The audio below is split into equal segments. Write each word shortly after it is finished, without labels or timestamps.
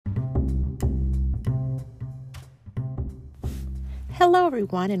Hello,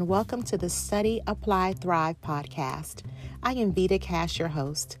 everyone, and welcome to the Study, Apply, Thrive podcast. I am Vita Cash, your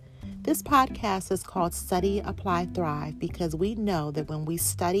host. This podcast is called Study, Apply, Thrive because we know that when we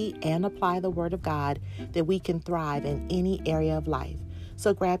study and apply the Word of God, that we can thrive in any area of life.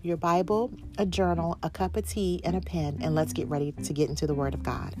 So grab your Bible, a journal, a cup of tea, and a pen, and let's get ready to get into the Word of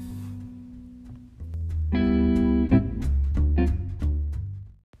God.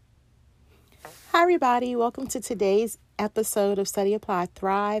 Hi, everybody. Welcome to today's episode of Study, Apply,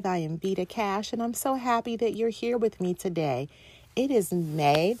 Thrive. I am Vita Cash, and I'm so happy that you're here with me today. It is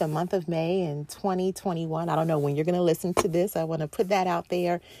May, the month of May in 2021. I don't know when you're going to listen to this. I want to put that out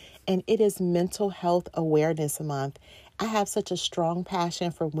there. And it is Mental Health Awareness Month. I have such a strong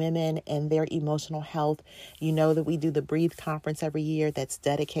passion for women and their emotional health. You know that we do the Breathe Conference every year that's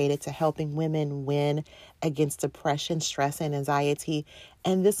dedicated to helping women win against depression, stress, and anxiety.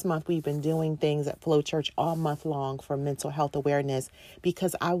 And this month we've been doing things at Flow Church all month long for mental health awareness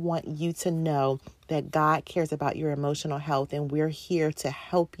because I want you to know that God cares about your emotional health, and we're here to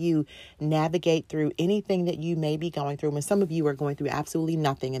help you navigate through anything that you may be going through. And some of you are going through absolutely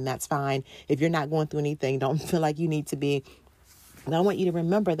nothing, and that's fine. If you're not going through anything, don't feel like you need to be. And I want you to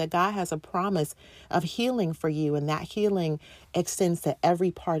remember that God has a promise of healing for you, and that healing extends to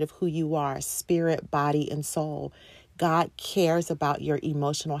every part of who you are, spirit, body, and soul. God cares about your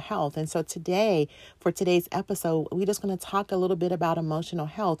emotional health. And so today, for today's episode, we're just going to talk a little bit about emotional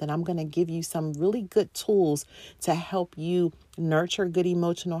health. And I'm going to give you some really good tools to help you nurture good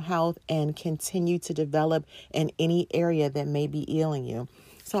emotional health and continue to develop in any area that may be ailing you.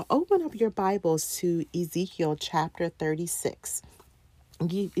 So open up your Bibles to Ezekiel chapter 36.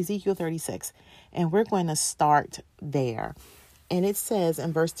 Ezekiel 36. And we're going to start there. And it says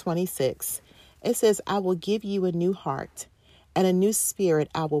in verse 26, it says, I will give you a new heart, and a new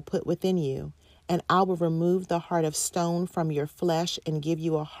spirit I will put within you, and I will remove the heart of stone from your flesh and give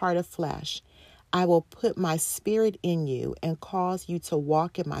you a heart of flesh. I will put my spirit in you and cause you to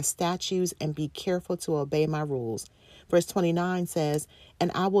walk in my statutes and be careful to obey my rules. Verse 29 says,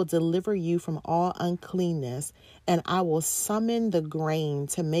 and I will deliver you from all uncleanness, and I will summon the grain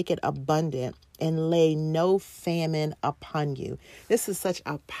to make it abundant and lay no famine upon you. This is such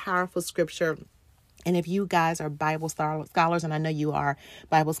a powerful scripture. And if you guys are Bible scholars, and I know you are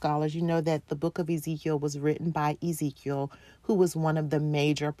Bible scholars, you know that the book of Ezekiel was written by Ezekiel, who was one of the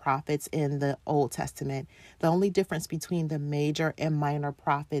major prophets in the Old Testament. The only difference between the major and minor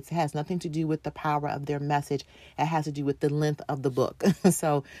prophets has nothing to do with the power of their message. It has to do with the length of the book.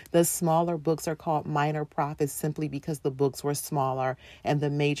 So the smaller books are called minor prophets simply because the books were smaller, and the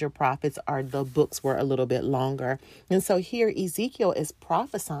major prophets the books were a little bit longer. And so here Ezekiel is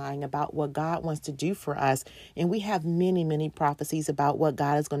prophesying about what God wants to do for us. And we have many, many prophecies about what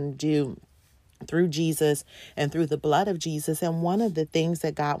God is going to do through Jesus and through the blood of Jesus. And one of the things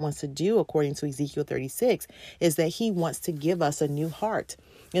that God wants to do, according to Ezekiel 36, is that he wants to give us a new heart.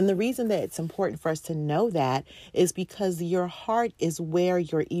 And the reason that it's important for us to know that is because your heart is where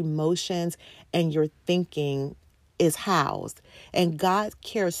your emotions and your thinking is housed. And God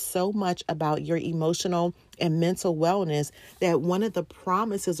cares so much about your emotional and mental wellness that one of the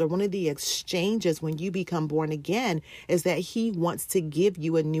promises or one of the exchanges when you become born again is that he wants to give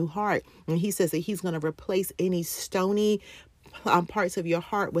you a new heart. And he says that he's going to replace any stony parts of your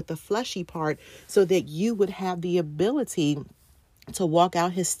heart with the fleshy part so that you would have the ability to walk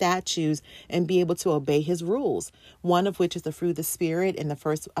out his statutes and be able to obey his rules. One of which is the fruit of the Spirit, and the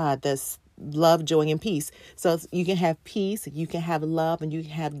first, this love, joy, and peace. So you can have peace, you can have love, and you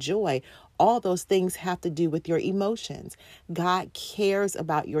can have joy. All those things have to do with your emotions. God cares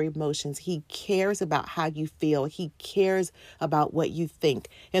about your emotions. He cares about how you feel. He cares about what you think.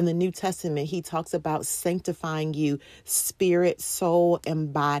 In the New Testament, he talks about sanctifying you, spirit, soul,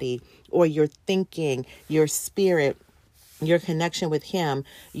 and body, or your thinking, your spirit, your connection with him,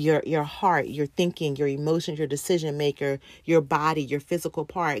 your heart, your thinking, your emotions, your decision maker, your body, your physical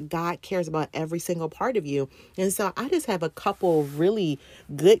part. God cares about every single part of you. And so I just have a couple really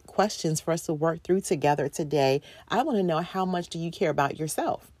good questions for us to work through together today. I want to know, how much do you care about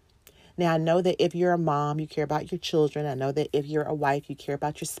yourself? Now, I know that if you're a mom, you care about your children. I know that if you're a wife, you care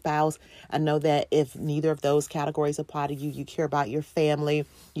about your spouse. I know that if neither of those categories apply to you, you care about your family,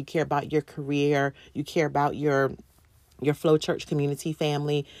 you care about your career, you care about your Flow Church community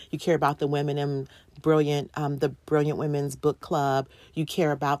family. You care about the women in the Brilliant Women's Book Club. You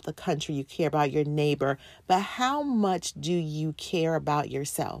care about the country. You care about your neighbor. But how much do you care about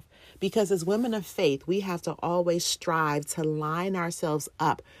yourself? Because as women of faith, we have to always strive to line ourselves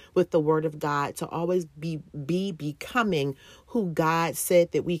up with the word of God, to always be becoming who God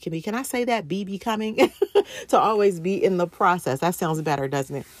said that we can be. Can I say that? Be becoming? To always be in the process. That sounds better,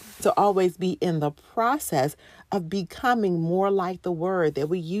 doesn't it? To always be in the process of becoming more like the word, that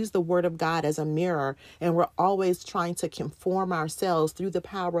we use the word of God as a mirror, and we're always trying to conform ourselves through the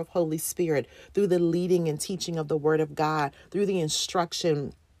power of Holy Spirit, through the leading and teaching of the word of God, through the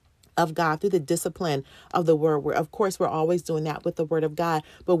instruction of God, through the discipline of the word. Of course, we're always doing that with the word of God,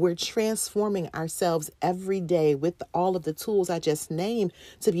 but we're transforming ourselves every day with all of the tools I just named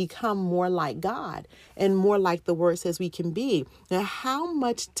to become more like God and more like the word says we can be. Now, how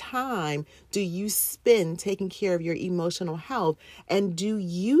much time do you spend taking care of your emotional health? And do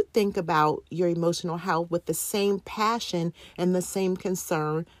you think about your emotional health with the same passion and the same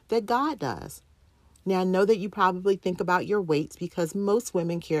concern that God does? Now, I know that you probably think about your weights because most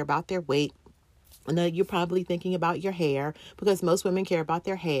women care about their weight. I know you're probably thinking about your hair because most women care about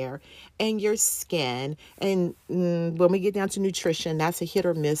their hair and your skin. And when we get down to nutrition, that's a hit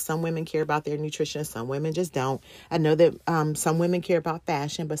or miss. Some women care about their nutrition. Some women just don't. I know that some women care about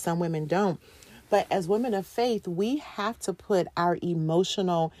fashion, but some women don't. But as women of faith, we have to put our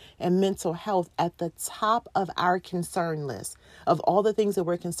emotional and mental health at the top of our concern list. Of all the things that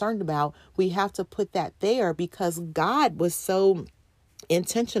we're concerned about, we have to put that there because God was so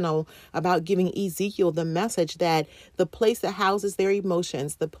intentional about giving Ezekiel the message that the place that houses their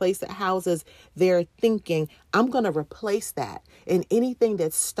emotions, the place that houses their thinking, I'm going to replace that. And anything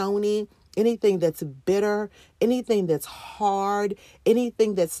that's stony, anything that's bitter, anything that's hard,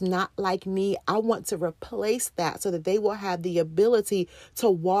 anything that's not like me, I want to replace that so that they will have the ability to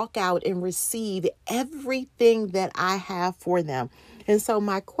walk out and receive everything that I have for them. And so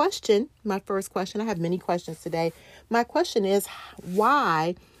my first question, I have many questions today. My question is,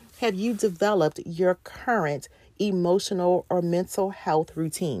 why have you developed your current emotional or mental health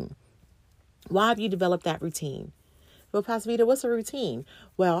routine? Why have you developed that routine? Well, Pastor Vita, what's a routine?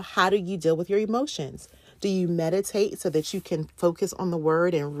 Well, how do you deal with your emotions? Do you meditate so that you can focus on the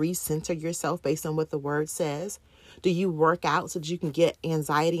word and recenter yourself based on what the word says? Do you work out so that you can get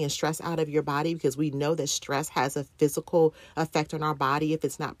anxiety and stress out of your body? Because we know that stress has a physical effect on our body if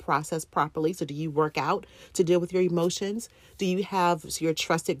it's not processed properly. So do you work out to deal with your emotions? Do you have your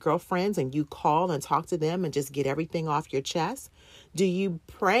trusted girlfriends and you call and talk to them and just get everything off your chest? Do you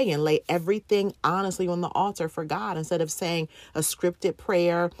pray and lay everything honestly on the altar for God instead of saying a scripted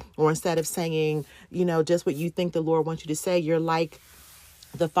prayer or instead of saying, just what you think the Lord wants you to say? You're like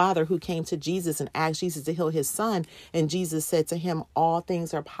the father who came to Jesus and asked Jesus to heal his son. And Jesus said to him, all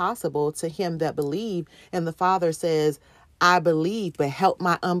things are possible to him that believe. And the father says, I believe, but help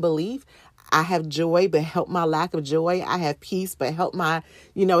my unbelief. I have joy, but help my lack of joy. I have peace, but help my,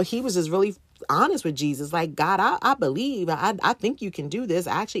 he was just really honest with Jesus. Like, God, I believe, I think you can do this.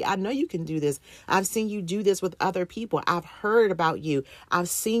 Actually, I know you can do this. I've seen you do this with other people. I've heard about you. I've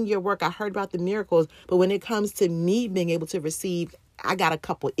seen your work. I heard about the miracles. But when it comes to me being able to receive, I got a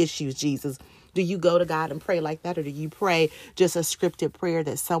couple issues, Jesus. Do you go to God and pray like that? Or do you pray just a scripted prayer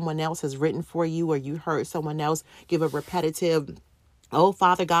that someone else has written for you, or you heard someone else give a repetitive, oh,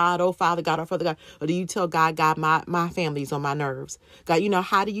 Father God, oh, Father God, oh, Father God? Or do you tell God, my family's on my nerves? God,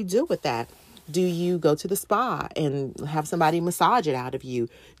 how do you deal with that? Do you go to the spa and have somebody massage it out of you?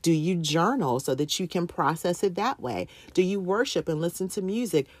 Do you journal so that you can process it that way? Do you worship and listen to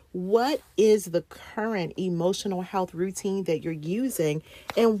music? What is the current emotional health routine that you're using,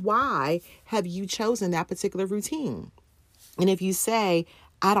 and why have you chosen that particular routine? And if you say,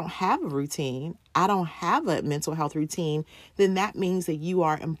 I don't have a routine, I don't have a mental health routine, then that means that you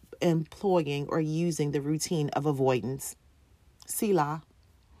are employing or using the routine of avoidance. Selah.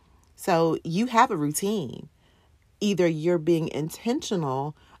 So you have a routine. Either you're being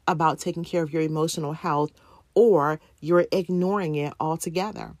intentional about taking care of your emotional health, or you're ignoring it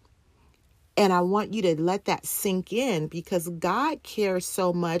altogether. And I want you to let that sink in, because God cares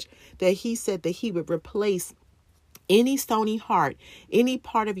so much that he said that he would replace any stony heart, any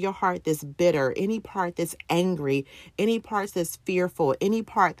part of your heart that's bitter, any part that's angry, any part that's fearful, any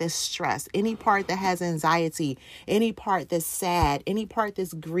part that's stressed, any part that has anxiety, any part that's sad, any part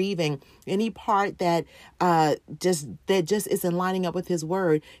that's grieving, any part that just isn't lining up with his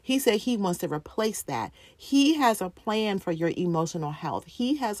word. He said he wants to replace that. He has a plan for your emotional health.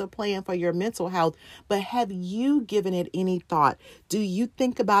 He has a plan for your mental health. But have you given it any thought? Do you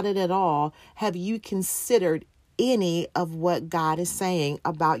think about it at all? Have you considered any of what God is saying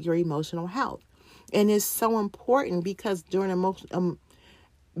about your emotional health? And it's so important, because during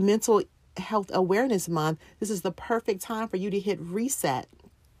Mental Health Awareness Month, this is the perfect time for you to hit reset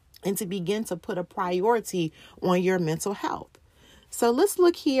and to begin to put a priority on your mental health. So let's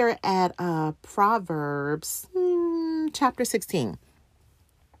look here at Proverbs chapter 16.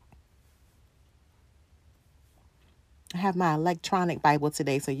 I have my electronic Bible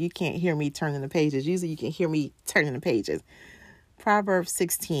today, so you can't hear me turning the pages. Usually you can hear me turning the pages. Proverbs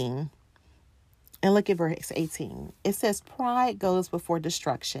 16. And look at verse 18. It says, pride goes before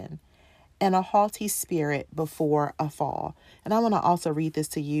destruction, and a haughty spirit before a fall. And I want to also read this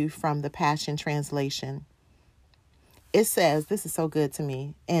to you from the Passion Translation. It says, this is so good to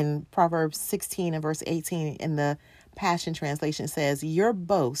me, in Proverbs 16 and verse 18 in the Passion Translation says, your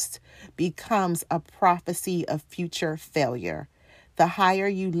boast becomes a prophecy of future failure. The higher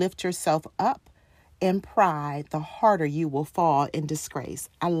you lift yourself up in pride, the harder you will fall in disgrace.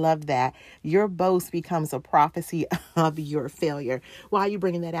 I love that. Your boast becomes a prophecy of your failure. Why are you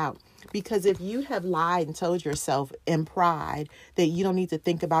bringing that out? Because if you have lied and told yourself in pride that you don't need to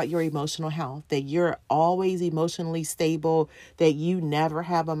think about your emotional health, that you're always emotionally stable, that you never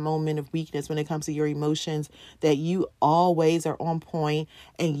have a moment of weakness when it comes to your emotions, that you always are on point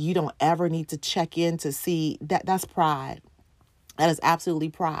and you don't ever need to check in to see that's pride. That is absolutely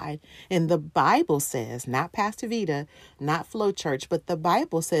pride. And the Bible says, not Pastor Vita, not Flow Church, but the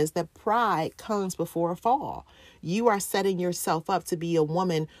Bible says that pride comes before a fall. You are setting yourself up to be a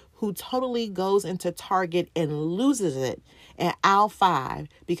woman who totally goes into Target and loses it in aisle 5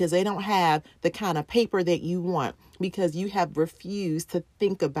 because they don't have the kind of paper that you want, because you have refused to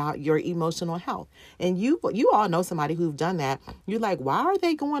think about your emotional health. And you all know somebody who've done that. You're like, why are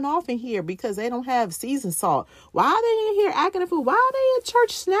they going off in here? Because they don't have seasoned salt. Why are they in here acting a fool? Why are they in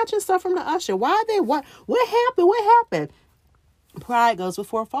church snatching stuff from the usher? Why are they, what happened? What happened? Pride goes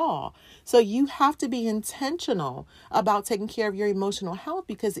before a fall. So you have to be intentional about taking care of your emotional health,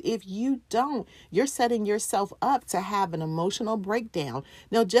 because if you don't, you're setting yourself up to have an emotional breakdown.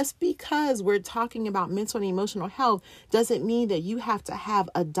 Now, just because we're talking about mental and emotional health doesn't mean that you have to have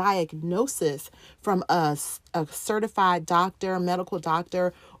a diagnosis from a certified doctor, medical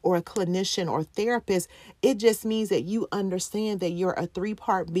doctor, or a clinician or therapist. It just means that you understand that you're a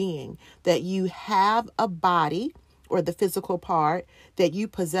 3-part being, that you have a body, or the physical part, that you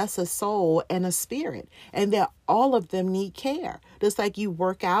possess a soul and a spirit, and that all of them need care. Just like you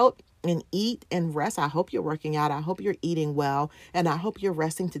work out and eat and rest. I hope you're working out. I hope you're eating well, and I hope you're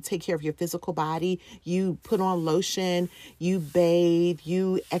resting to take care of your physical body. You put on lotion, you bathe,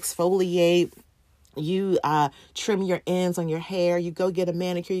 you exfoliate, you trim your ends on your hair, you go get a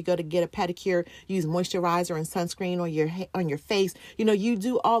manicure, you go to get a pedicure, use moisturizer and sunscreen on your face. You know, you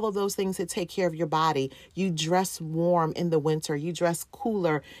do all of those things to take care of your body. You dress warm in the winter, you dress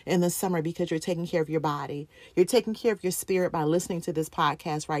cooler in the summer, because you're taking care of your body. You're taking care of your spirit by listening to this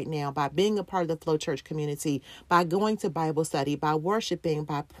podcast right now, by being a part of the Flow Church community, by going to Bible study, by worshiping,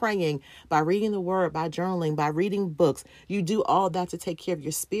 by praying, by reading the word, by journaling, by reading books. You do all that to take care of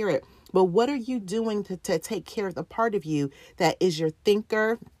your spirit. But what are you doing to take care of the part of you that is your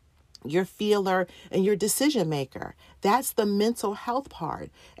thinker, your feeler, and your decision maker? That's the mental health part.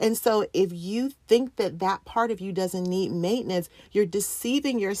 And so if you think that part of you doesn't need maintenance, you're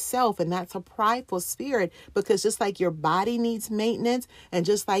deceiving yourself. And that's a prideful spirit, because just like your body needs maintenance, and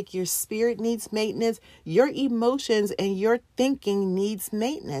just like your spirit needs maintenance, your emotions and your thinking needs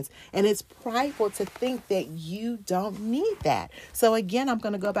maintenance. And it's prideful to think that you don't need that. So again, I'm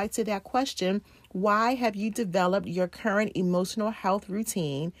going to go back to that question. Why have you developed your current emotional health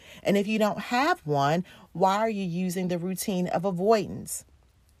routine? And if you don't have one, why are you using the routine of avoidance?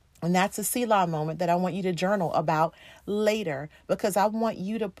 And that's a Selah moment that I want you to journal about later, because I want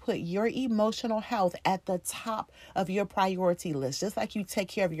you to put your emotional health at the top of your priority list. Just like you take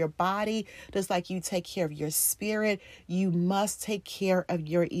care of your body, just like you take care of your spirit, you must take care of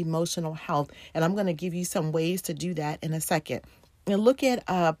your emotional health. And I'm going to give you some ways to do that in a second. And look at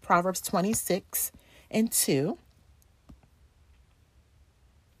Proverbs 26 and 2.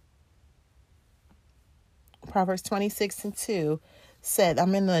 Proverbs 26 and 2 said,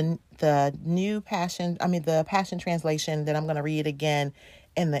 I'm in the Passion Translation, that I'm going to read again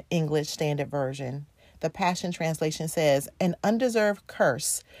in the English Standard Version. The Passion Translation says, an undeserved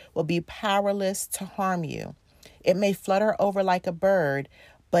curse will be powerless to harm you. It may flutter over like a bird,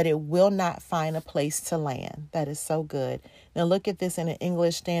 but it will not find a place to land. That is so good. Now look at this in the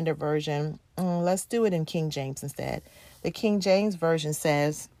English Standard Version. Let's do it in King James instead. The King James Version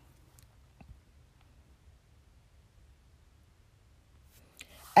says,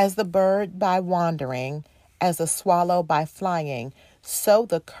 as the bird by wandering, as the swallow by flying, so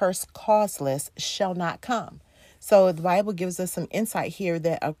the curse causeless shall not come. So the Bible gives us some insight here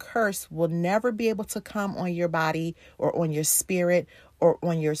that a curse will never be able to come on your body or on your spirit or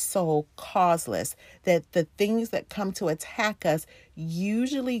on your soul causeless. That the things that come to attack us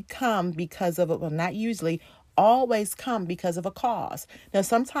usually come because of, well, not usually, always come because of a cause. Now,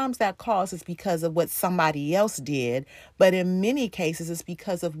 sometimes that cause is because of what somebody else did, but in many cases, it's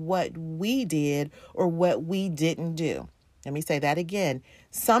because of what we did or what we didn't do. Let me say that again.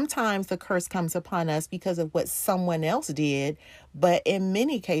 Sometimes the curse comes upon us because of what someone else did, but in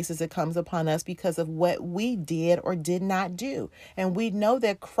many cases it comes upon us because of what we did or did not do. And we know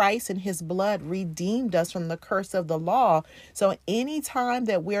that Christ and his blood redeemed us from the curse of the law. So anytime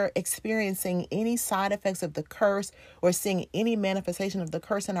that we're experiencing any side effects of the curse or seeing any manifestation of the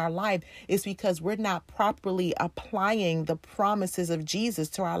curse in our life, it's because we're not properly applying the promises of Jesus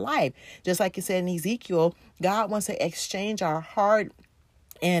to our life. Just like it said in Ezekiel, God wants to exchange our hard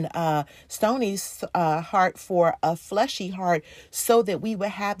and stony heart for a fleshy heart, so that we would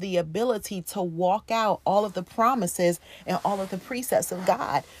have the ability to walk out all of the promises and all of the precepts of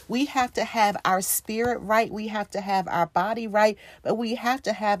God. We have to have our spirit right. We have to have our body right, but we have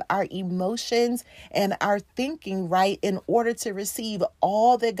to have our emotions and our thinking right in order to receive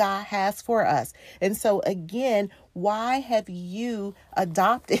all that God has for us. And so again, why have you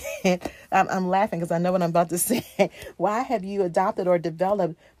adopted, I'm laughing because I know what I'm about to say. Why have you adopted or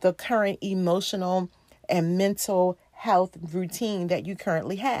developed the current emotional and mental health routine that you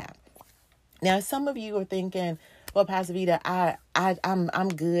currently have? Now, some of you are thinking, well, Pastor Vita, I'm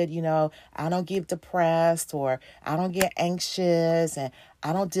good. You know, I don't get depressed, or I don't get anxious, and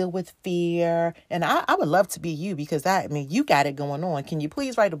I don't deal with fear. And I would love to be you, because you got it going on. Can you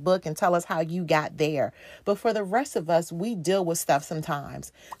please write a book and tell us how you got there? But for the rest of us, we deal with stuff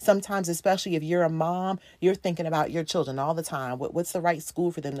sometimes. Sometimes, especially if you're a mom, you're thinking about your children all the time. What's the right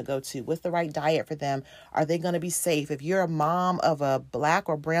school for them to go to? What's the right diet for them? Are they going to be safe? If you're a mom of a black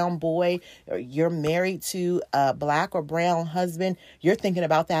or brown boy, or you're married to a black or brown husband, you're thinking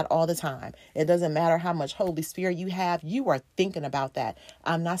about that all the time. It doesn't matter how much Holy Spirit you have, you are thinking about that.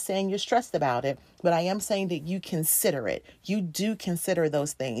 I'm not saying you're stressed about it, but I am saying that you consider it. You do consider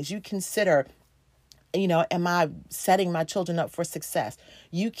those things. You consider, am I setting my children up for success?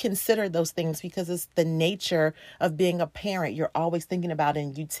 You consider those things because it's the nature of being a parent. You're always thinking about it,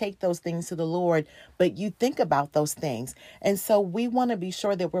 and you take those things to the Lord, but you think about those things. And so we want to be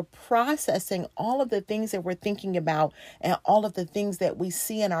sure that we're processing all of the things that we're thinking about and all of the things that we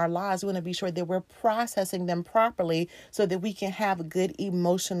see in our lives. We want to be sure that we're processing them properly so that we can have good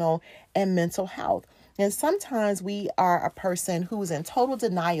emotional and mental health. And sometimes we are a person who's in total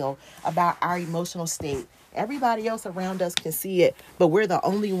denial about our emotional state. Everybody else around us can see it, but we're the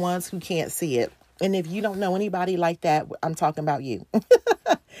only ones who can't see it. And if you don't know anybody like that, I'm talking about you.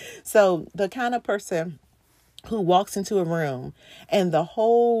 So the kind of person who walks into a room and the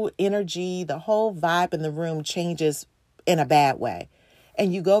whole energy, the whole vibe in the room changes in a bad way.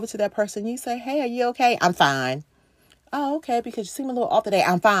 And you go over to that person, you say, "Hey, are you okay?" "I'm fine." "Oh, okay, because you seem a little off today."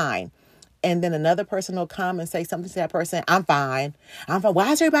 "I'm fine." And then another person will come and say something to that person. "I'm fine. I'm fine." "Why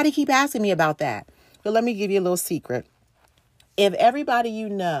does everybody keep asking me about that?" But let me give you a little secret. If everybody you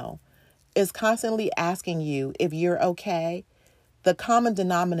know is constantly asking you if you're okay, the common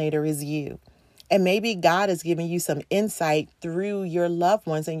denominator is you. And maybe God is giving you some insight through your loved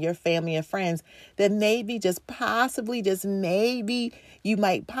ones and your family and friends that maybe, just possibly, just maybe, you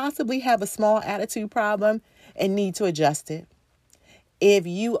might possibly have a small attitude problem and need to adjust it. If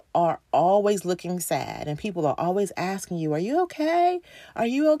you are always looking sad and people are always asking you, "Are you okay? Are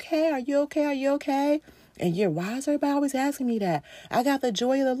you okay? Are you okay? Are you okay?" And why is everybody always asking me that? I got the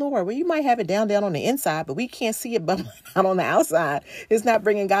joy of the Lord. Well, you might have it down on the inside, but we can't see it bubbling out on the outside. It's not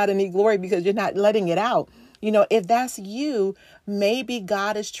bringing God any glory because you're not letting it out. If that's you, maybe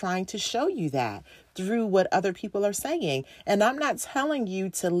God is trying to show you that through what other people are saying. And I'm not telling you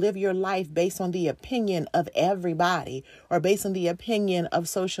to live your life based on the opinion of everybody or based on the opinion of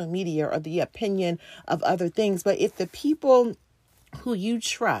social media or the opinion of other things. But if the people who you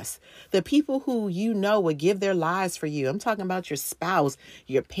trust, the people who you know would give their lives for you, I'm talking about your spouse,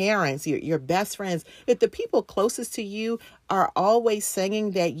 your parents, your best friends, if the people closest to you are always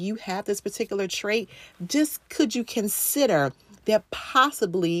saying that you have this particular trait, just could you consider that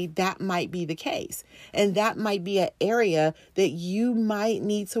possibly that might be the case? And that might be an area that you might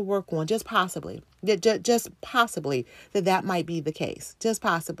need to work on, just possibly, just possibly that might be the case, just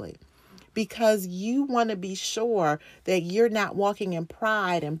possibly. Because you want to be sure that you're not walking in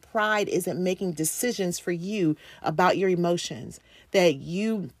pride, and pride isn't making decisions for you about your emotions, that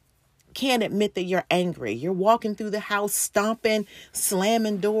you can't admit that you're angry. You're walking through the house, stomping,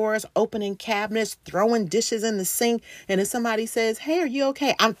 slamming doors, opening cabinets, throwing dishes in the sink. And if somebody says, hey, are you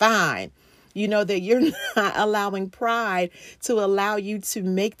okay? I'm fine. You know that you're not allowing pride to allow you to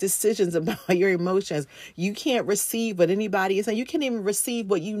make decisions about your emotions. You can't receive what anybody is saying. You can't even receive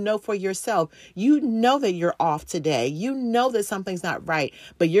what you know for yourself. You know that you're off today. You know that something's not right,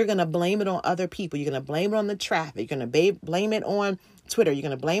 but you're going to blame it on other people. You're going to blame it on the traffic. You're going to blame it on Twitter. You're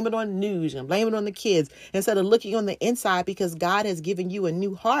going to blame it on news. You're going to blame it on the kids instead of looking on the inside, because God has given you a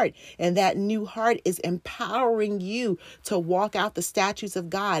new heart, and that new heart is empowering you to walk out the statutes of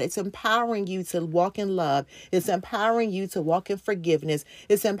God. It's empowering you to walk in love. It's empowering you to walk in forgiveness.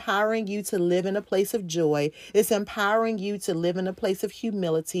 It's empowering you to live in a place of joy. It's empowering you to live in a place of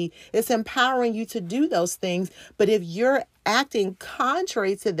humility. It's empowering you to do those things. But if you're acting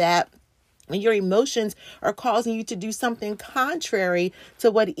contrary to that, and your emotions are causing you to do something contrary to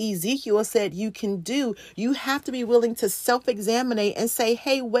what Ezekiel said you can do, you have to be willing to self-examine and say,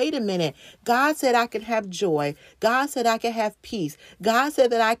 hey, wait a minute. God said I can have joy. God said I can have peace. God said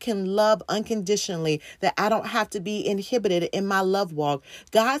that I can love unconditionally, that I don't have to be inhibited in my love walk.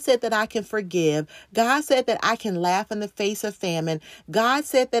 God said that I can forgive. God said that I can laugh in the face of famine. God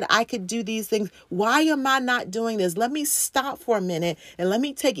said that I could do these things. Why am I not doing this? Let me stop for a minute and let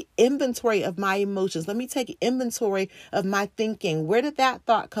me take inventory of my emotions. Let me take inventory of my thinking. Where did that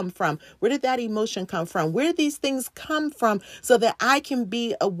thought come from? Where did that emotion come from? Where did these things come from, so that I can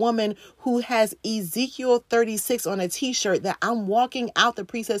be a woman who has Ezekiel 36 on a t-shirt, that I'm walking out the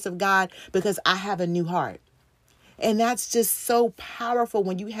precepts of God because I have a new heart. And that's just so powerful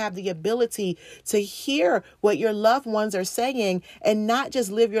when you have the ability to hear what your loved ones are saying and not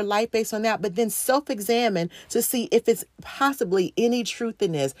just live your life based on that, but then self-examine to see if it's possibly any truth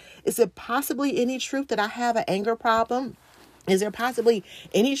in this. Is it possibly any truth that I have an anger problem? Is there possibly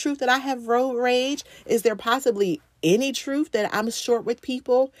any truth that I have road rage? Is there possibly any truth that I'm short with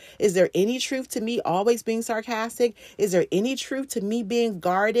people? Is there any truth to me always being sarcastic? Is there any truth to me being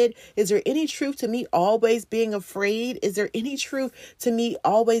guarded? Is there any truth to me always being afraid? Is there any truth to me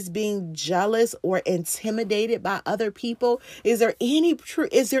always being jealous or intimidated by other people? Is there any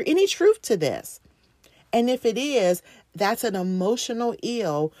truth to this? And if it is, that's an emotional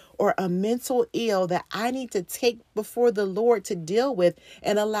ill or a mental ill that I need to take before the Lord to deal with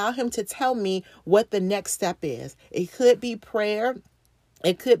and allow him to tell me what the next step is. It could be prayer.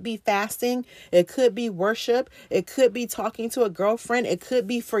 It could be fasting. It could be worship. It could be talking to a girlfriend. It could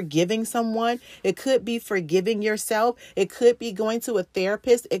be forgiving someone. It could be forgiving yourself. It could be going to a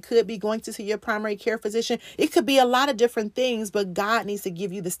therapist. It could be going to see your primary care physician. It could be a lot of different things, but God needs to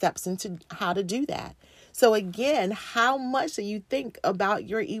give you the steps into how to do that. So again, how much do you think about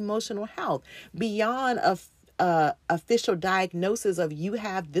your emotional health beyond a official diagnosis of you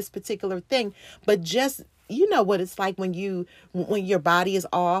have this particular thing, but just you know what it's like when your body is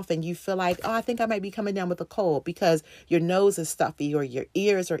off and you feel like, oh, I think I might be coming down with a cold because your nose is stuffy or your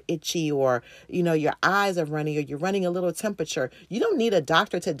ears are itchy or, your eyes are running or you're running a little temperature. You don't need a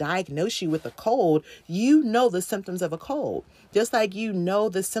doctor to diagnose you with a cold. You know the symptoms of a cold, just like you know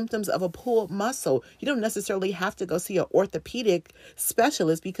the symptoms of a pulled muscle. You don't necessarily have to go see an orthopedic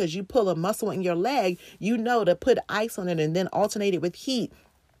specialist because you pull a muscle in your leg. You know to put ice on it and then alternate it with heat.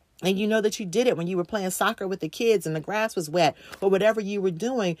 And you know that you did it when you were playing soccer with the kids and the grass was wet or whatever you were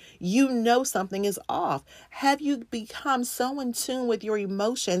doing. You know something is off. Have you become so in tune with your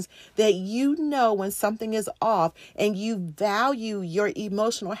emotions that you know when something is off and you value your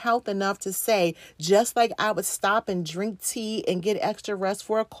emotional health enough to say, just like I would stop and drink tea and get extra rest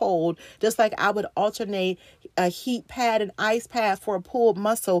for a cold, just like I would alternate a heat pad and ice pad for a pulled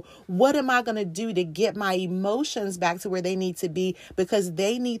muscle, what am I going to do to get my emotions back to where they need to be? Because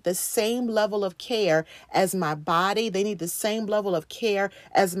they need the same level of care as my body. They need the same level of care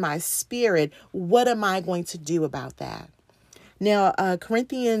as my spirit. What am I going to do about that? Now, 1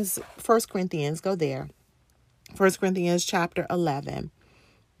 Corinthians, go there. 1 Corinthians chapter 11.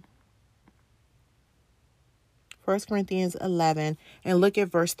 1 Corinthians 11, and look at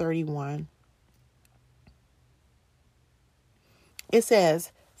verse 31. It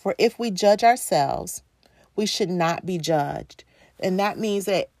says, for if we judge ourselves, we should not be judged. And that means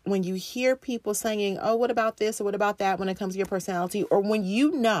that when you hear people saying, oh, what about this or what about that when it comes to your personality, or when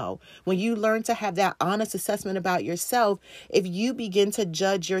you learn to have that honest assessment about yourself, if you begin to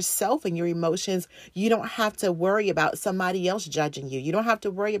judge yourself and your emotions, you don't have to worry about somebody else judging you. You don't have to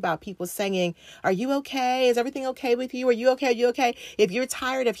worry about people saying, are you okay? Is everything okay with you? Are you okay? Are you okay? If you're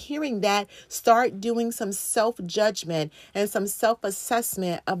tired of hearing that, start doing some self-judgment and some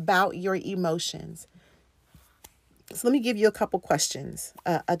self-assessment about your emotions. So let me give you a couple questions,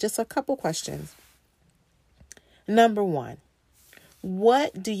 just a couple questions. Number one,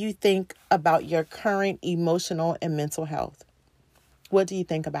 what do you think about your current emotional and mental health? What do you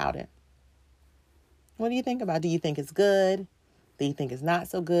think about it? What do you think about? Do you think it's good? Do you think it's not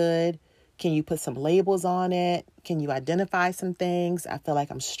so good? Can you put some labels on it? Can you identify some things? I feel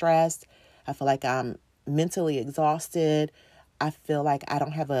like I'm stressed. I feel like I'm mentally exhausted. I feel like I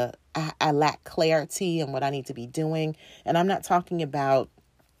don't have I lack clarity in what I need to be doing. And I'm not talking about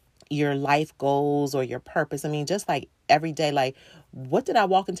your life goals or your purpose. I mean, just like every day, like, what did I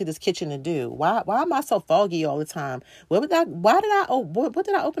walk into this kitchen to do? Why am I so foggy all the time? What did I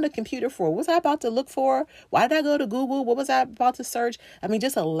open a computer for? What was I about to look for? Why did I go to Google? What was I about to search? I mean,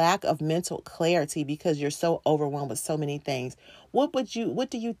 just a lack of mental clarity because you're so overwhelmed with so many things. What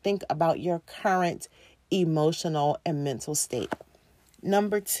do you think about your current emotional and mental state?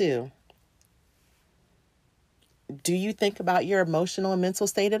 Number two, do you think about your emotional and mental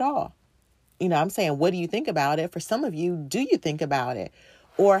state at all? I'm saying, what do you think about it? For some of you, do you think about it?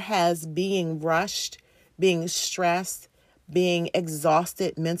 Or has being rushed, being stressed, being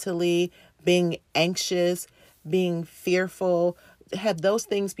exhausted mentally, being anxious, being fearful, have those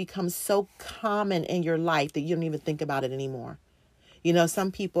things become so common in your life that you don't even think about it anymore?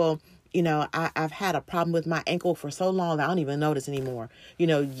 Some people, I've had a problem with my ankle for so long that I don't even notice anymore.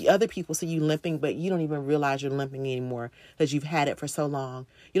 Other people see you limping, but you don't even realize you're limping anymore because you've had it for so long.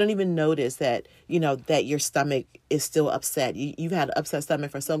 You don't even notice that, that your stomach is still upset. You've had an upset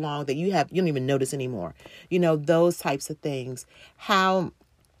stomach for so long that you don't even notice anymore. Those types of things. How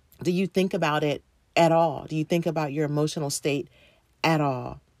do you think about it at all? Do you think about your emotional state at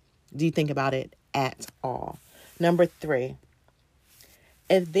all? Do you think about it at all? Number three.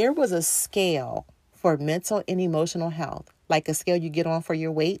 If there was a scale for mental and emotional health, like a scale you get on for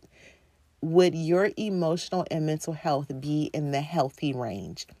your weight, would your emotional and mental health be in the healthy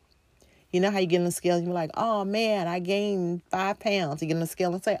range? You know how you get on the scale and you're like, oh man, I gained 5 pounds. You get on the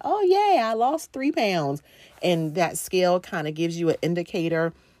scale and say, oh yeah, I lost 3 pounds. And that scale kind of gives you an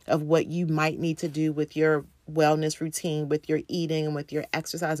indicator of what you might need to do with your wellness routine, with your eating and with your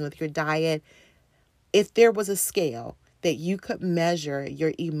exercise and with your diet. If there was a scale that you could measure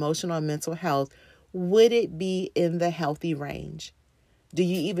your emotional and mental health, would it be in the healthy range? Do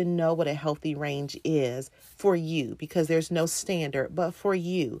you even know what a healthy range is for you? Because there's no standard, but for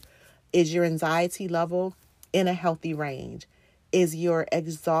you, is your anxiety level in a healthy range? Is your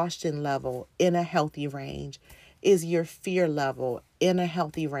exhaustion level in a healthy range? Is your fear level in a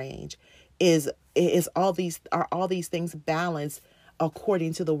healthy range? Are all these things balanced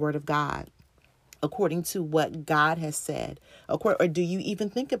according to the Word of God? According to what God has said? Or do you even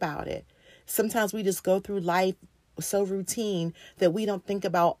think about it? Sometimes we just go through life so routine that we don't think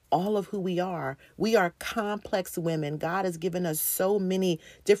about all of who we are. We are complex women. God has given us so many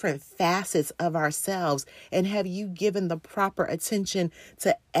different facets of ourselves. And have you given the proper attention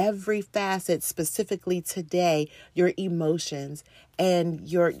to every facet, specifically today, your emotions and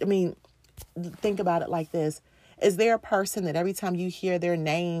think about it like this. Is there a person that every time you hear their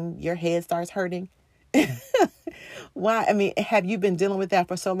name, your head starts hurting? Why? Have you been dealing with that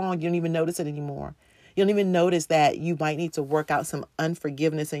for so long you don't even notice it anymore? You don't even notice that you might need to work out some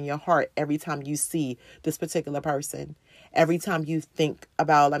unforgiveness in your heart every time you see this particular person. Every time you think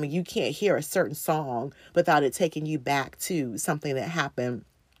about, you can't hear a certain song without it taking you back to something that happened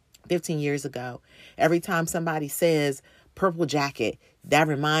 15 years ago. Every time somebody says purple jacket, that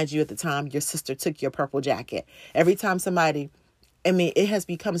reminds you at the time your sister took your purple jacket. Every time it has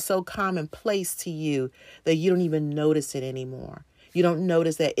become so commonplace to you that you don't even notice it anymore. You don't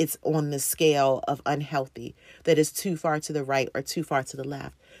notice that it's on the scale of unhealthy, that it's too far to the right or too far to the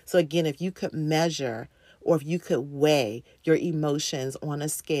left. So again, if you could measure or if you could weigh your emotions on a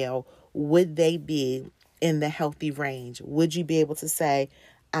scale, would they be in the healthy range? Would you be able to say,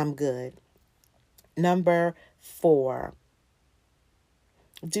 I'm good? Number 4,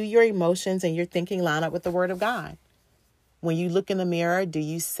 do your emotions and your thinking line up with the Word of God? When you look in the mirror, do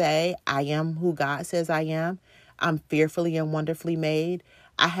you say, I am who God says I am? I'm fearfully and wonderfully made.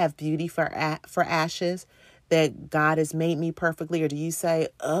 I have beauty for ashes, that God has made me perfectly? Or do you say,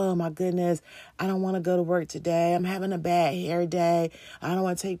 oh my goodness, I don't want to go to work today. I'm having a bad hair day. I don't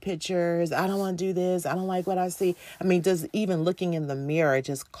want to take pictures. I don't want to do this. I don't like what I see. Does even looking in the mirror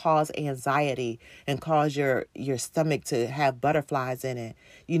just cause anxiety and cause your stomach to have butterflies in it?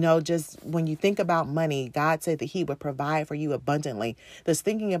 Just when you think about money, God said that He would provide for you abundantly. Does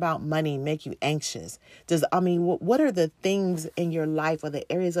thinking about money make you anxious? What are the things in your life or the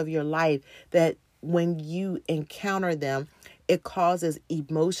areas of your life that when you encounter them, it causes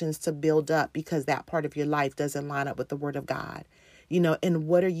emotions to build up because that part of your life doesn't line up with the word of God. And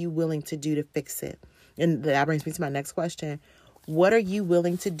what are you willing to do to fix it? And that brings me to my next question. What are you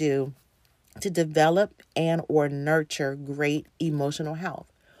willing to do to develop and or nurture great emotional health?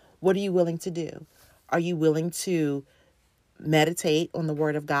 What are you willing to do? Are you willing to meditate on the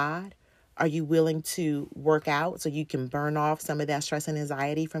word of God? Are you willing to work out so you can burn off some of that stress and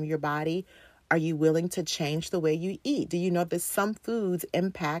anxiety from your body? Are you willing to change the way you eat? Do you know that some foods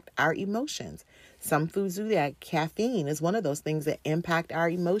impact our emotions? Some foods do that. Caffeine is one of those things that impact our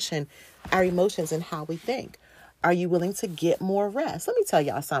emotions and how we think. Are you willing to get more rest? Let me tell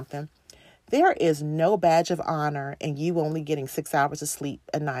y'all something. There is no badge of honor in you only getting 6 hours of sleep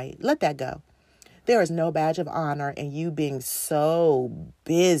a night. Let that go. There is no badge of honor in you being so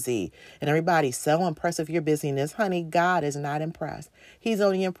busy and everybody's so impressed with your busyness. Honey, God is not impressed. He's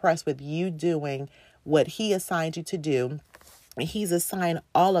only impressed with you doing what he assigned you to do. And he's assigned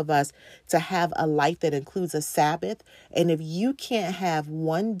all of us to have a life that includes a Sabbath. And if you can't have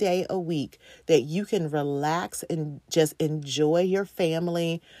one day a week that you can relax and just enjoy your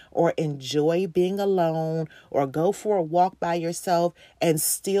family or enjoy being alone or go for a walk by yourself and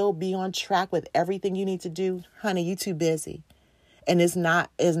still be on track with everything you need to do, honey, you too busy. And there's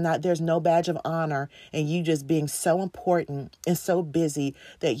no badge of honor and you just being so important and so busy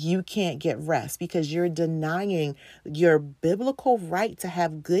that you can't get rest because you're denying your biblical right to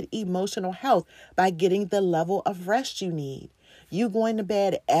have good emotional health by getting the level of rest you need. You going to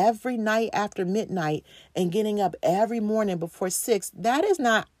bed every night after midnight and getting up every morning before 6, that is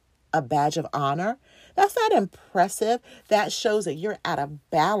not a badge of honor. That's not impressive. That shows that you're out of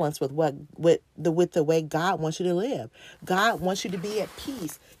balance with the way God wants you to live. God wants you to be at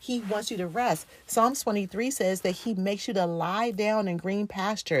peace. He wants you to rest. Psalms 23 says that he makes you to lie down in green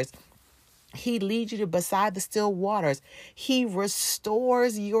pastures. He leads you to beside the still waters. He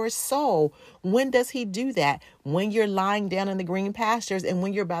restores your soul. When does he do that? When you're lying down in the green pastures and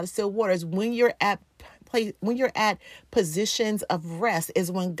when you're by the still waters, when you're at positions of rest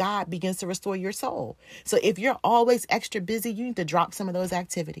is when God begins to restore your soul. So if you're always extra busy, you need to drop some of those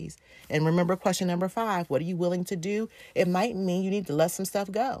activities. And remember question number 5, what are you willing to do? It might mean you need to let some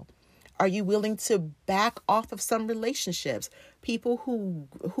stuff go. Are you willing to back off of some relationships? People who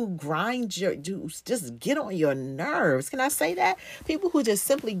grind just get on your nerves. Can I say that? People who just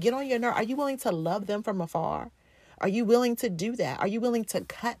simply get on your nerve. Are you willing to love them from afar? Are you willing to do that? Are you willing to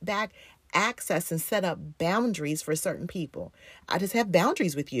cut back access and set up boundaries for certain people? I just have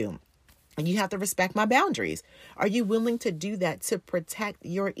boundaries with you and you have to respect my boundaries. Are you willing to do that to protect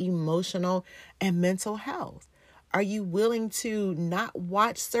your emotional and mental health? Are you willing to not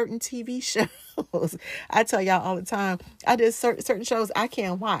watch certain TV shows? I tell y'all all the time, I just certain shows I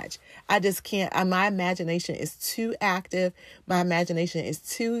can't watch. I just can't. My imagination is too active. My imagination is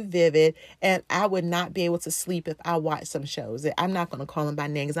too vivid. And I would not be able to sleep if I watched some shows. I'm not going to call them by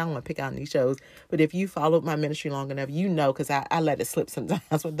name because I don't want to pick out any shows. But if you followed my ministry long enough, you know, because I let it slip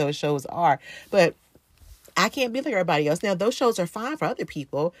sometimes what those shows are. But I can't be like everybody else. Now, those shows are fine for other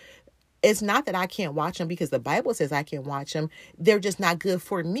people. It's not that I can't watch them because the Bible says I can watch them. They're just not good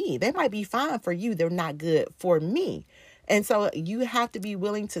for me. They might be fine for you. They're not good for me. And so you have to be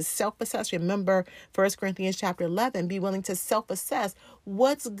willing to self-assess. Remember 1 Corinthians chapter 11, be willing to self-assess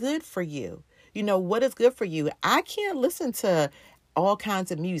what's good for you. You know, what is good for you? I can't listen to all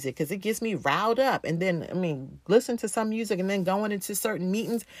kinds of music because it gets me riled up. And then, listen to some music and then going into certain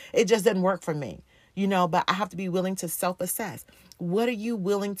meetings, it just doesn't work for me. You know, but I have to be willing to self-assess. What are you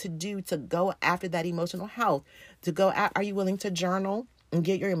willing to do to go after that emotional health? Are you willing to journal and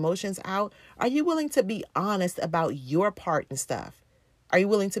get your emotions out? Are you willing to be honest about your part and stuff? Are you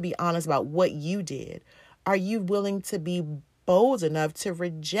willing to be honest about what you did? Are you willing to be bold enough to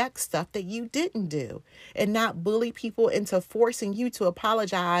reject stuff that you didn't do and not bully people into forcing you to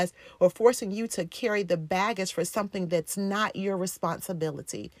apologize or forcing you to carry the baggage for something that's not your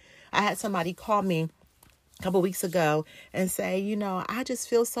responsibility? I had somebody call me a couple weeks ago and say, you know, I just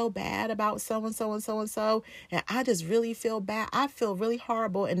feel so bad about so-and-so and so-and-so. And I just really feel bad. I feel really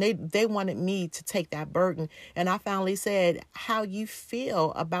horrible. And they wanted me to take that burden. And I finally said, how you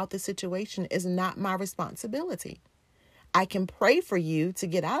feel about the situation is not my responsibility. I can pray for you to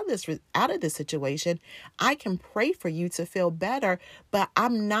get out of this situation. I can pray for you to feel better, but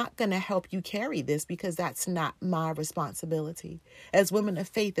I'm not going to help you carry this because that's not my responsibility. As women of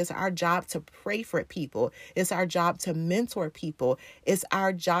faith, it's our job to pray for people. It's our job to mentor people. It's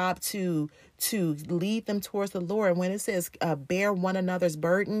our job to lead them towards the Lord. When it says bear one another's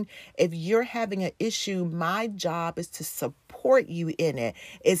burden, if you're having an issue, my job is to support you in it.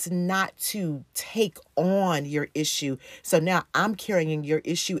 It's not to take on your issue. So now I'm carrying your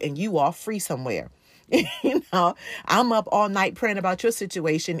issue and you all free somewhere. I'm up all night praying about your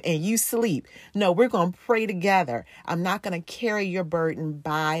situation and you sleep. No, we're going to pray together. I'm not going to carry your burden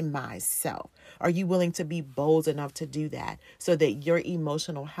by myself. Are you willing to be bold enough to do that so that your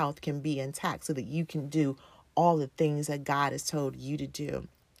emotional health can be intact, so that you can do all the things that God has told you to do?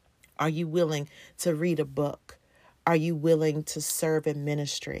 Are you willing to read a book? Are you willing to serve in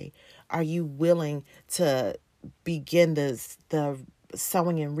ministry? Are you willing to begin the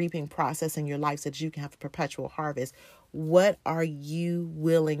sowing and reaping process in your life so that you can have a perpetual harvest? What are you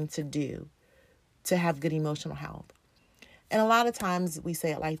willing to do to have good emotional health? And a lot of times we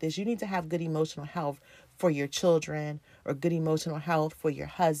say it like this: you need to have good emotional health for your children, or good emotional health for your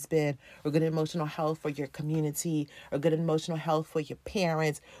husband, or good emotional health for your community, or good emotional health for your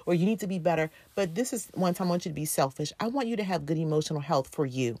parents, or you need to be better. But this is one time I want you to be selfish. I want you to have good emotional health for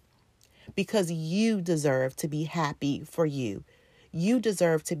you, because you deserve to be happy for you. You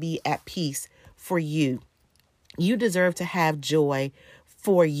deserve to be at peace for you. You deserve to have joy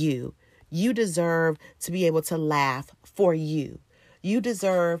for you. You deserve to be able to laugh for you. You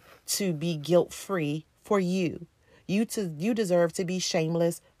deserve to be guilt-free for you. You deserve to be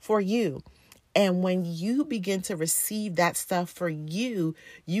shameless for you. And when you begin to receive that stuff for you,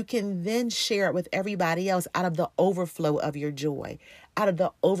 you can then share it with everybody else out of the overflow of your joy, out of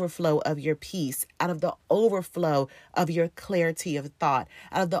the overflow of your peace, out of the overflow of your clarity of thought,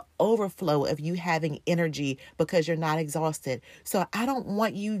 out of the overflow of you having energy because you're not exhausted. So I don't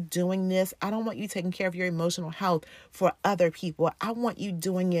want you doing this. I don't want you taking care of your emotional health for other people. I want you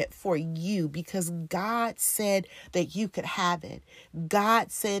doing it for you, because God said that you could have it.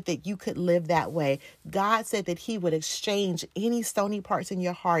 God said that you could live that way. God said that He would exchange any stony parts in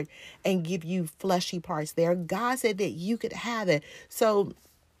your heart and give you fleshy parts there. God said that you could have it. So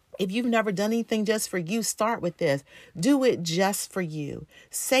if you've never done anything just for you, start with this. Do it just for you.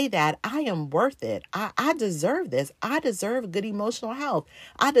 Say that I am worth it. I deserve this. I deserve good emotional health.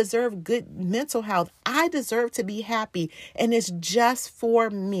 I deserve good mental health. I deserve to be happy. And it's just for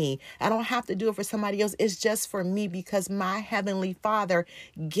me. I don't have to do it for somebody else. It's just for me, because my Heavenly Father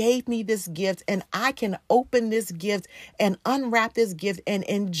gave me this gift, and I can open this gift and unwrap this gift and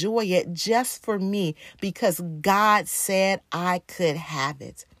enjoy it just for me, because God said I could have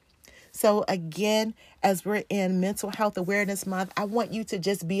it. So again, as we're in Mental Health Awareness Month, I want you to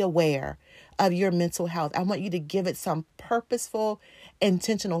just be aware of your mental health. I want you to give it some purposeful,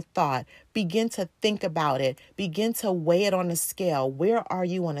 intentional thought. Begin to think about it. Begin to weigh it on a scale. Where are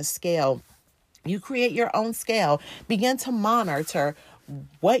you on a scale? You create your own scale. Begin to monitor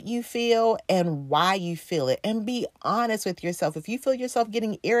what you feel and why you feel it, and be honest with yourself. If you feel yourself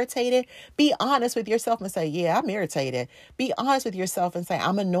getting irritated, be honest with yourself and say, yeah, I'm irritated. Be honest with yourself and say,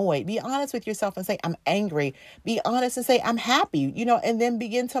 I'm annoyed. Be honest with yourself and say, I'm angry. Be honest and say, I'm happy, and then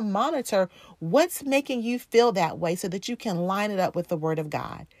begin to monitor what's making you feel that way so that you can line it up with the Word of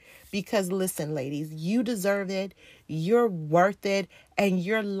God. Because listen, ladies, you deserve it. You're worth it. And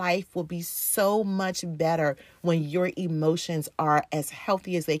your life will be so much better when your emotions are as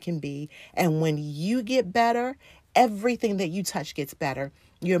healthy as they can be. And when you get better, everything that you touch gets better.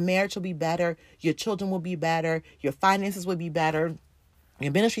 Your marriage will be better. Your children will be better. Your finances will be better.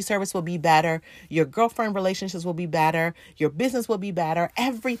 Your ministry service will be better. Your girlfriend relationships will be better. Your business will be better.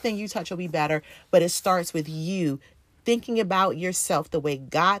 Everything you touch will be better. But it starts with you thinking about yourself the way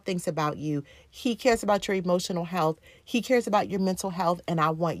God thinks about you. He cares about your emotional health. He cares about your mental health. And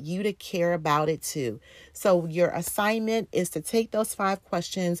I want you to care about it too. So your assignment is to take those 5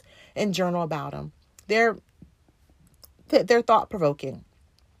 questions and journal about them. They're thought-provoking.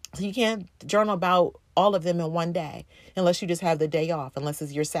 So you can't journal about all of them in one day unless you just have the day off, unless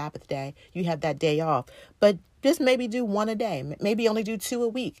it's your Sabbath day. You have that day off. But just maybe do 1 a day, maybe only do 2 a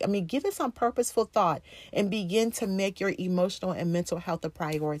week. Give it some purposeful thought and begin to make your emotional and mental health a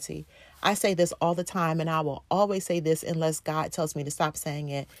priority. I say this all the time, and I will always say this unless God tells me to stop saying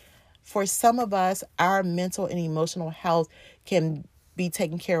it. For some of us, our mental and emotional health can be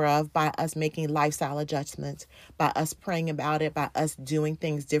taken care of by us making lifestyle adjustments, by us praying about it, by us doing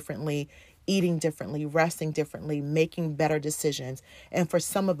things differently, eating differently, resting differently, making better decisions. And for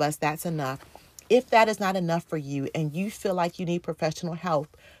some of us, that's enough. If that is not enough for you and you feel like you need professional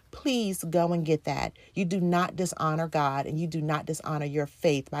help, please go and get that. You do not dishonor God, and you do not dishonor your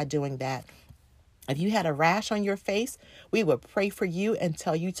faith by doing that. If you had a rash on your face, we would pray for you and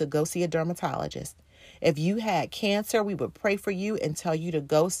tell you to go see a dermatologist. If you had cancer, we would pray for you and tell you to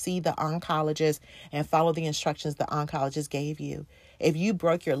go see the oncologist and follow the instructions the oncologist gave you. If you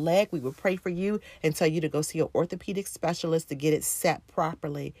broke your leg, we would pray for you and tell you to go see an orthopedic specialist to get it set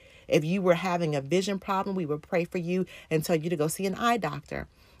properly. If you were having a vision problem, we would pray for you and tell you to go see an eye doctor.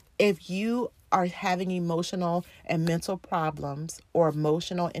 If you are having emotional and mental problems or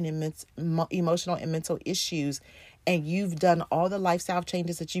emotional and mental issues, and you've done all the lifestyle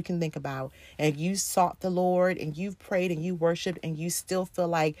changes that you can think about, and you sought the Lord and you've prayed and you worshiped and you still feel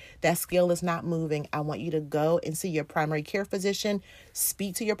like that scale is not moving, I want you to go and see your primary care physician.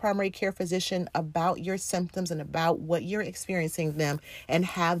 Speak to your primary care physician about your symptoms and about what you're experiencing them, and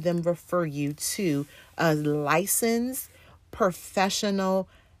have them refer you to a licensed professional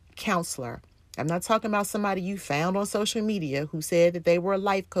counselor. I'm not talking about somebody you found on social media who said that they were a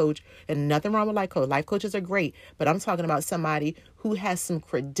life coach, and nothing wrong with life coach. Life coaches are great, but I'm talking about somebody who has some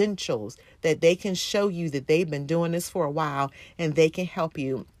credentials that they can show you that they've been doing this for a while and they can help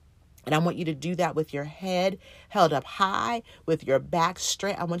you. And I want you to do that with your head held up high, with your back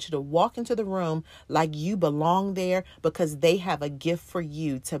straight. I want you to walk into the room like you belong there, because they have a gift for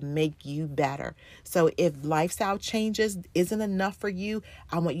you to make you better. So if lifestyle changes isn't enough for you,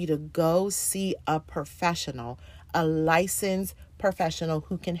 I want you to go see a professional, a licensed professional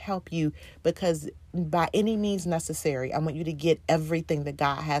who can help you, because by any means necessary, I want you to get everything that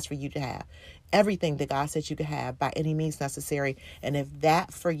God has for you to have. Everything that God said you could have by any means necessary. And if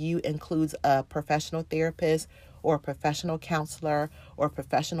that for you includes a professional therapist or a professional counselor or a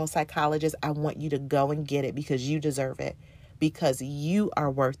professional psychologist, I want you to go and get it, because you deserve it, because you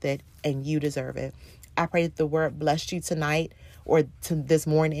are worth it and you deserve it. I pray that the word blessed you tonight, or this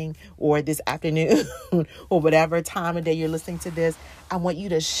morning, or this afternoon, or whatever time of day you're listening to this. I want you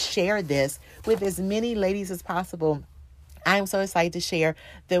to share this with as many ladies as possible. I am so excited to share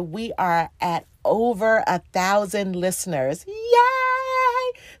that we are at over 1,000 listeners. Yay!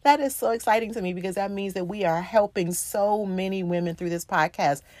 That is so exciting to me, because that means that we are helping so many women through this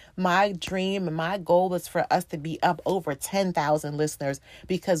podcast. My dream and my goal is for us to be up over 10,000 listeners,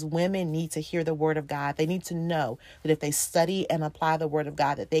 because women need to hear the word of God. They need to know that if they study and apply the word of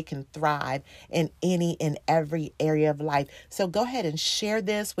God, that they can thrive in any and every area of life. So go ahead and share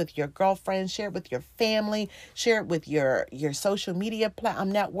this with your girlfriends, share it with your family, share it with your social media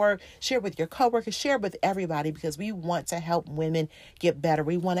network, share it with your coworkers, share it with everybody, because we want to help women get better.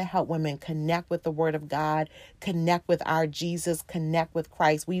 We want to help women connect with the word of God, connect with our Jesus, connect with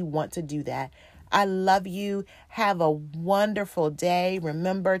Christ. We want to do that. I love you. Have a wonderful day.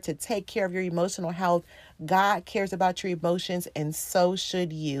 Remember to take care of your emotional health. God cares about your emotions, and so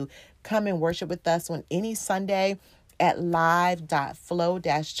should you. Come and worship with us on any Sunday at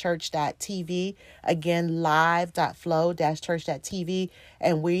live.flow-church.tv. Again, live.flow-church.tv.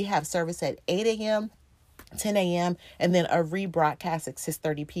 And we have service at 8 a.m., 10 a.m., and then a rebroadcast at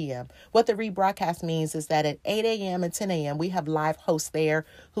 6:30 p.m. What the rebroadcast means is that at 8 a.m. and 10 a.m., we have live hosts there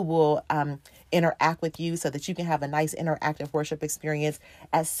who will interact with you so that you can have a nice interactive worship experience.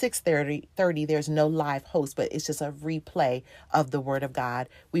 At 6:30, there's no live host, but it's just a replay of the Word of God.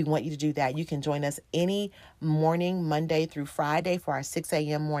 We want you to do that. You can join us any morning, Monday through Friday, for our 6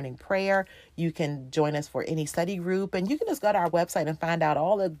 a.m. morning prayer. You can join us for any study group, and you can just go to our website and find out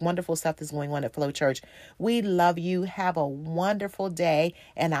all the wonderful stuff that's going on at Flow Church. We love you. Have a wonderful day,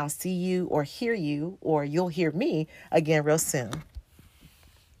 and I'll see you or hear you, or you'll hear me again real soon.